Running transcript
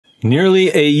Nearly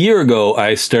a year ago,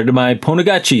 I started my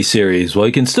Foldishagotchi series. While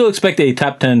you can still expect a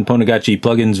top 10 Foldishagotchi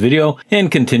plugins video and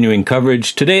continuing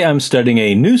coverage, today I'm starting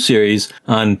a new series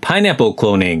on pineapple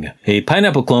cloning. A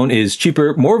pineapple clone is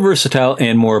cheaper, more versatile,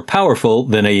 and more powerful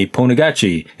than a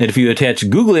Foldishagotchi, and if you attach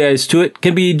googly eyes to it,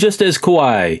 can be just as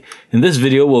kawaii. In this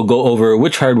video, we'll go over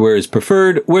which hardware is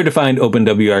preferred, where to find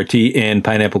OpenWRT and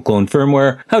pineapple clone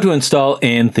firmware, how to install,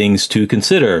 and things to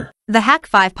consider. The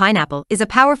Hak5 Pineapple is a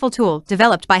powerful tool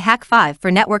developed by Hak5 for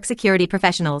network security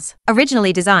professionals.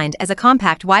 Originally designed as a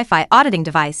compact Wi-Fi auditing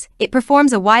device, it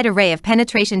performs a wide array of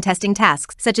penetration testing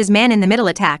tasks such as man-in-the-middle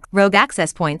attack, rogue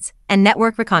access points, and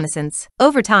network reconnaissance.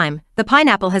 Over time, the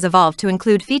Pineapple has evolved to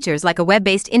include features like a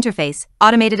web-based interface,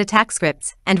 automated attack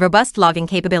scripts, and robust logging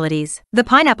capabilities. The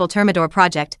Pineapple Termidor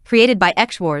project, created by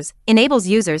Hak5, enables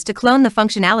users to clone the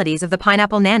functionalities of the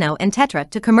Pineapple Nano and Tetra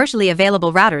to commercially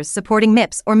available routers supporting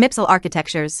MIPS or MIPSL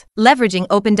architectures. Leveraging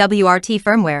OpenWRT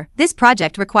firmware, this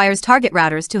project requires target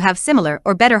routers to have similar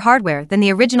or better hardware than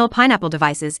the original Pineapple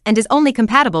devices and is only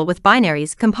compatible with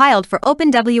binaries compiled for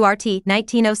OpenWRT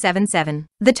 19077.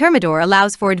 The Termidor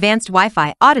allows for advanced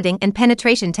Wi-Fi auditing and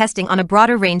penetration testing on a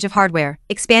broader range of hardware,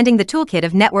 expanding the toolkit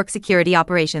of network security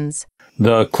operations.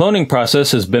 The cloning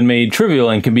process has been made trivial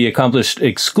and can be accomplished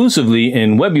exclusively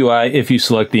in WebUI if you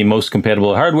select the most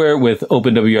compatible hardware with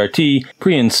OpenWRT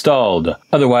pre-installed.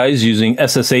 Otherwise, using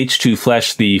SSH to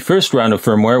flash the first round of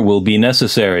firmware will be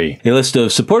necessary. A list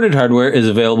of supported hardware is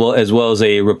available as well as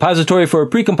a repository for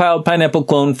precompiled pineapple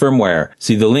clone firmware.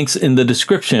 See the links in the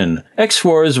description.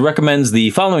 Hak5 recommends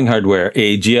the following hardware: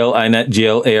 a GL iNet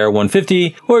GL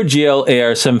AR150 or GL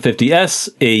AR750S,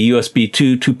 a USB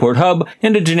 2 2-port hub,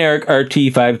 and a generic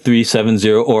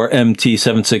RT5370 or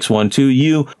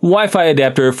MT7612U Wi-Fi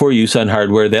adapter for use on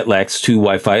hardware that lacks two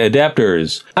Wi-Fi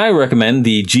adapters. I recommend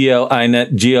the GL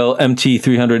iNet GL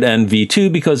MT300N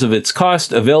V2 because of its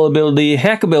cost, availability,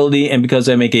 hackability, and because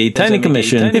I make a tiny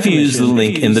commission if you use the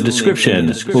link in the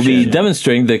description. We'll be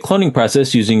demonstrating the cloning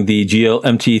process using the GL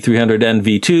MT300N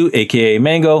V2 aka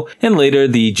Mango, and later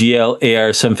the GL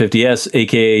AR750S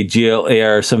aka GL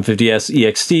AR750S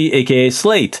EXT aka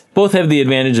Slate. Both have the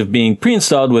advantage of being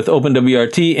pre-installed with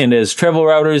OpenWRT, and as travel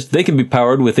routers, they can be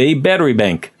powered with a battery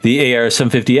bank. The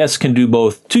AR750S can do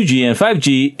both 2G and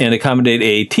 5G and accommodate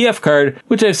a TF card,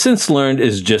 which I've since learned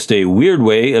is just a weird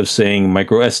way of saying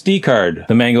microSD card.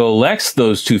 The Mango lacks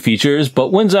those two features,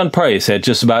 but wins on price at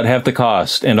just about half the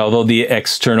cost, and although the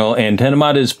external antenna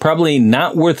mod is probably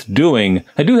not worth doing,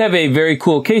 I do have a very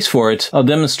cool case for it. I'll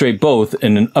demonstrate both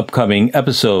in an upcoming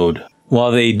episode.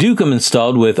 While they do come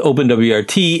installed with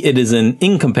OpenWRT, it is an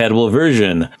incompatible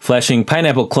version. Flashing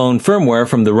pineapple clone firmware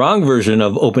from the wrong version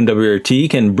of OpenWRT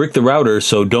can brick the router,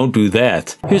 so don't do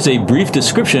that. Here's a brief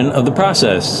description of the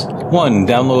process. 1.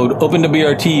 Download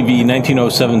OpenWRT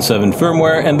v19077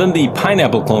 firmware and then the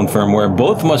pineapple clone firmware.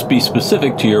 Both must be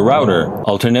specific to your router.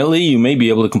 Alternately, you may be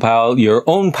able to compile your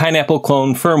own pineapple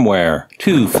clone firmware.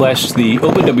 2. Flash the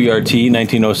OpenWRT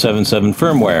 19077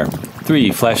 firmware.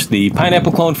 3. Flash the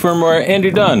pineapple clone firmware and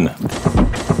you're done.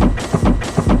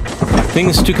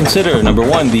 Things to consider. Number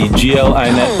 1, the GL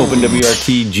iNet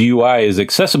OpenWRT GUI is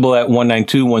accessible at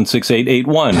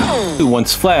 192.168.8.1.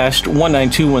 Once flashed,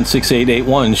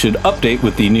 192.168.8.1 should update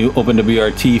with the new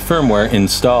OpenWRT firmware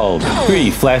installed.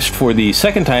 3. Flashed for the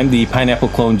second time, the pineapple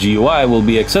clone GUI will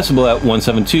be accessible at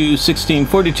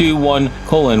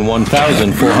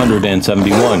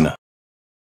 172.1642.1:1471.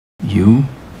 You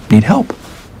need help.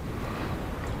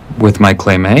 With my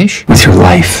claymation? With your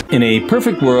life. In a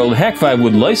perfect world, Hak5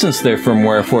 would license their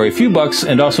firmware for a few bucks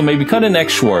and also maybe cut an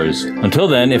Hak5. Until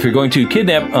then, if you're going to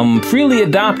kidnap, freely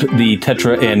adopt the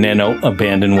Tetra and Nano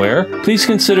abandonware, please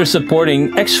consider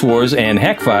supporting Hak5 and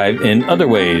Hak5 in other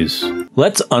ways.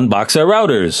 Let's unbox our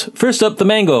routers. First up, the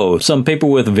Mango, some paper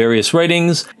with various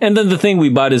writings, and then the thing we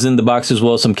bought is in the box as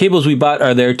well. Some cables we bought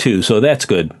are there too, so that's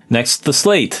good. Next, the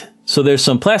Slate. So there's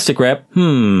some plastic wrap.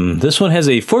 This one has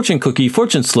a fortune cookie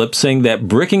fortune slip saying that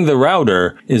bricking the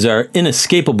router is our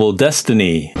inescapable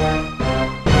destiny.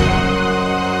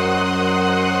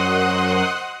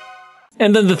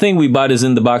 And then the thing we bought is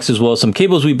in the box as well. Some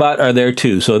cables we bought are there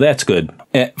too, so that's good.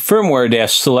 At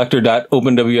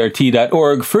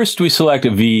firmware-selector.openwrt.org, first we select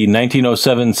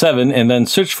v19077 and then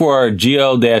search for our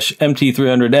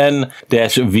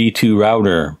GL-MT300N-V2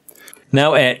 router.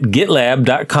 Now at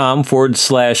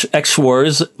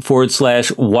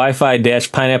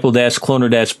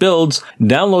gitlab.com/Hak5/Wi-Fi-Pineapple-Cloner-Builds,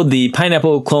 download the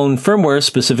Pineapple Clone firmware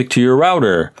specific to your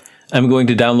router. I'm going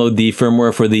to download the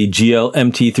firmware for the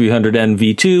GL-MT300N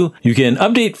V2. You can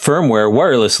update firmware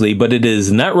wirelessly, but it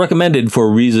is not recommended for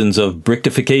reasons of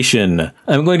brictification.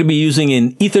 I'm going to be using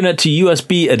an Ethernet to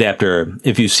USB adapter.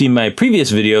 If you've seen my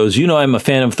previous videos, you know I'm a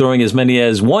fan of throwing as many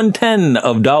as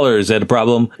 $110 at a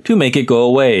problem to make it go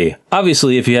away.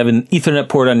 Obviously, if you have an Ethernet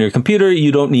port on your computer,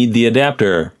 you don't need the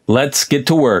adapter. Let's get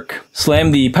to work.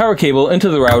 Slam the power cable into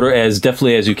the router as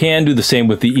deftly as you can. Do the same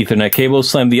with the Ethernet cable.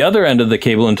 Slam the other end of the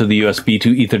cable into the USB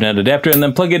to Ethernet adapter and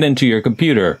then plug it into your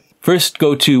computer. First,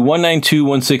 go to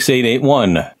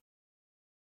 192.168.81.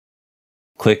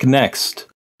 Click Next.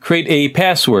 Create a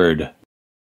password.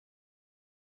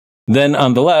 Then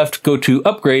on the left, go to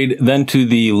Upgrade, then to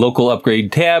the Local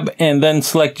Upgrade tab, and then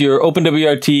select your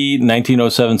OpenWRT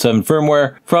 19077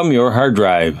 firmware from your hard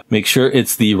drive. Make sure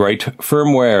it's the right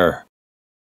firmware.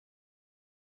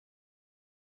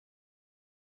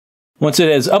 Once it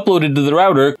has uploaded to the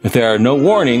router, if there are no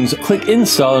warnings, click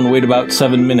Install and wait about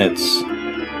 7 minutes.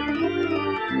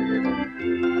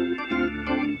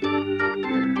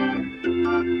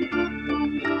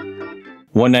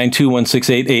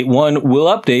 (192.168.81) will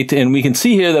update, and we can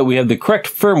see here that we have the correct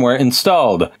firmware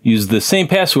installed. Use the same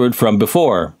password from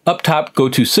before. Up top, go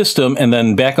to System and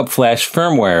then Backup Flash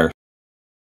Firmware.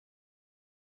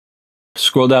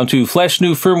 Scroll down to Flash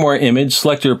New Firmware Image,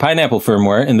 select your Pineapple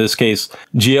firmware, in this case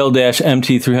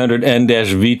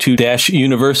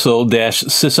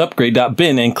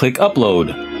GL-MT300N-V2-Universal-sysupgrade.bin, and click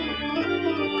Upload.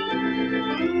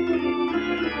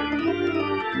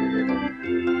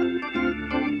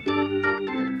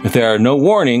 If there are no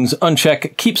warnings,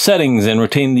 uncheck Keep Settings and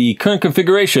retain the current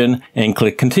configuration and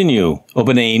click Continue.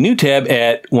 Open a new tab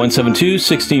at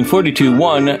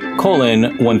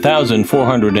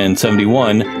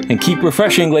 172.168.1:1471 and keep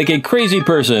refreshing like a crazy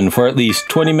person for at least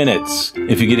 20 minutes.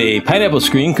 If you get a pineapple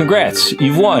screen, congrats,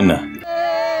 you've won!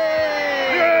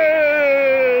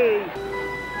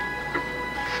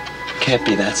 Can't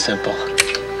be that simple.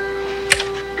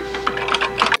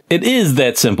 It is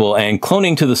that simple, and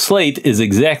cloning to the slate is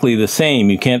exactly the same.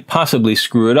 You can't possibly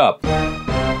screw it up.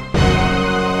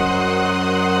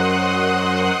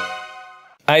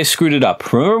 I screwed it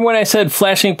up. Remember when I said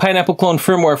flashing Pineapple clone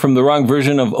firmware from the wrong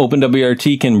version of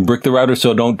OpenWRT can brick the router,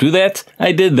 so don't do that?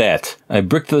 I did that. I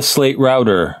bricked the slate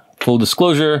router. Full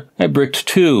disclosure, I bricked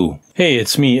 2. Hey,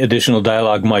 it's me, Additional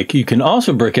Dialogue Mike. You can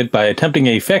also brick it by attempting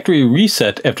a factory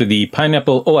reset after the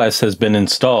Pineapple OS has been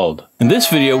installed. In this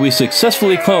video, we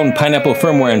successfully cloned Pineapple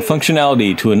firmware and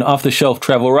functionality to an off-the-shelf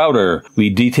travel router. We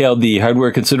detailed the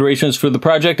hardware considerations for the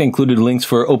project, included links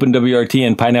for OpenWRT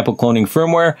and Pineapple cloning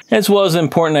firmware, as well as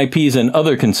important IPs and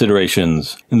other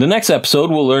considerations. In the next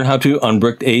episode, we'll learn how to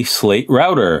unbrick a slate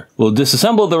router. We'll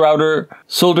disassemble the router,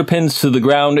 solder pins to the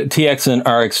ground, TX and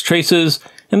RX traces,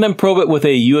 and then probe it with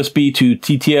a USB to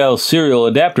TTL serial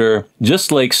adapter,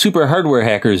 just like super hardware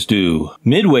hackers do.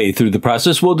 Midway through the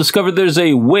process, we'll discover there's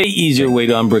a way easier way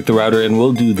to unbrick the router, and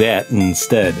we'll do that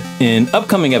instead. In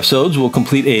upcoming episodes, we'll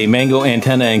complete a Mango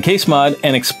antenna and case mod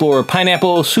and explore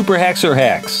Pineapple super hacks or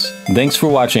hacks. Thanks for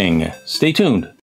watching. Stay tuned.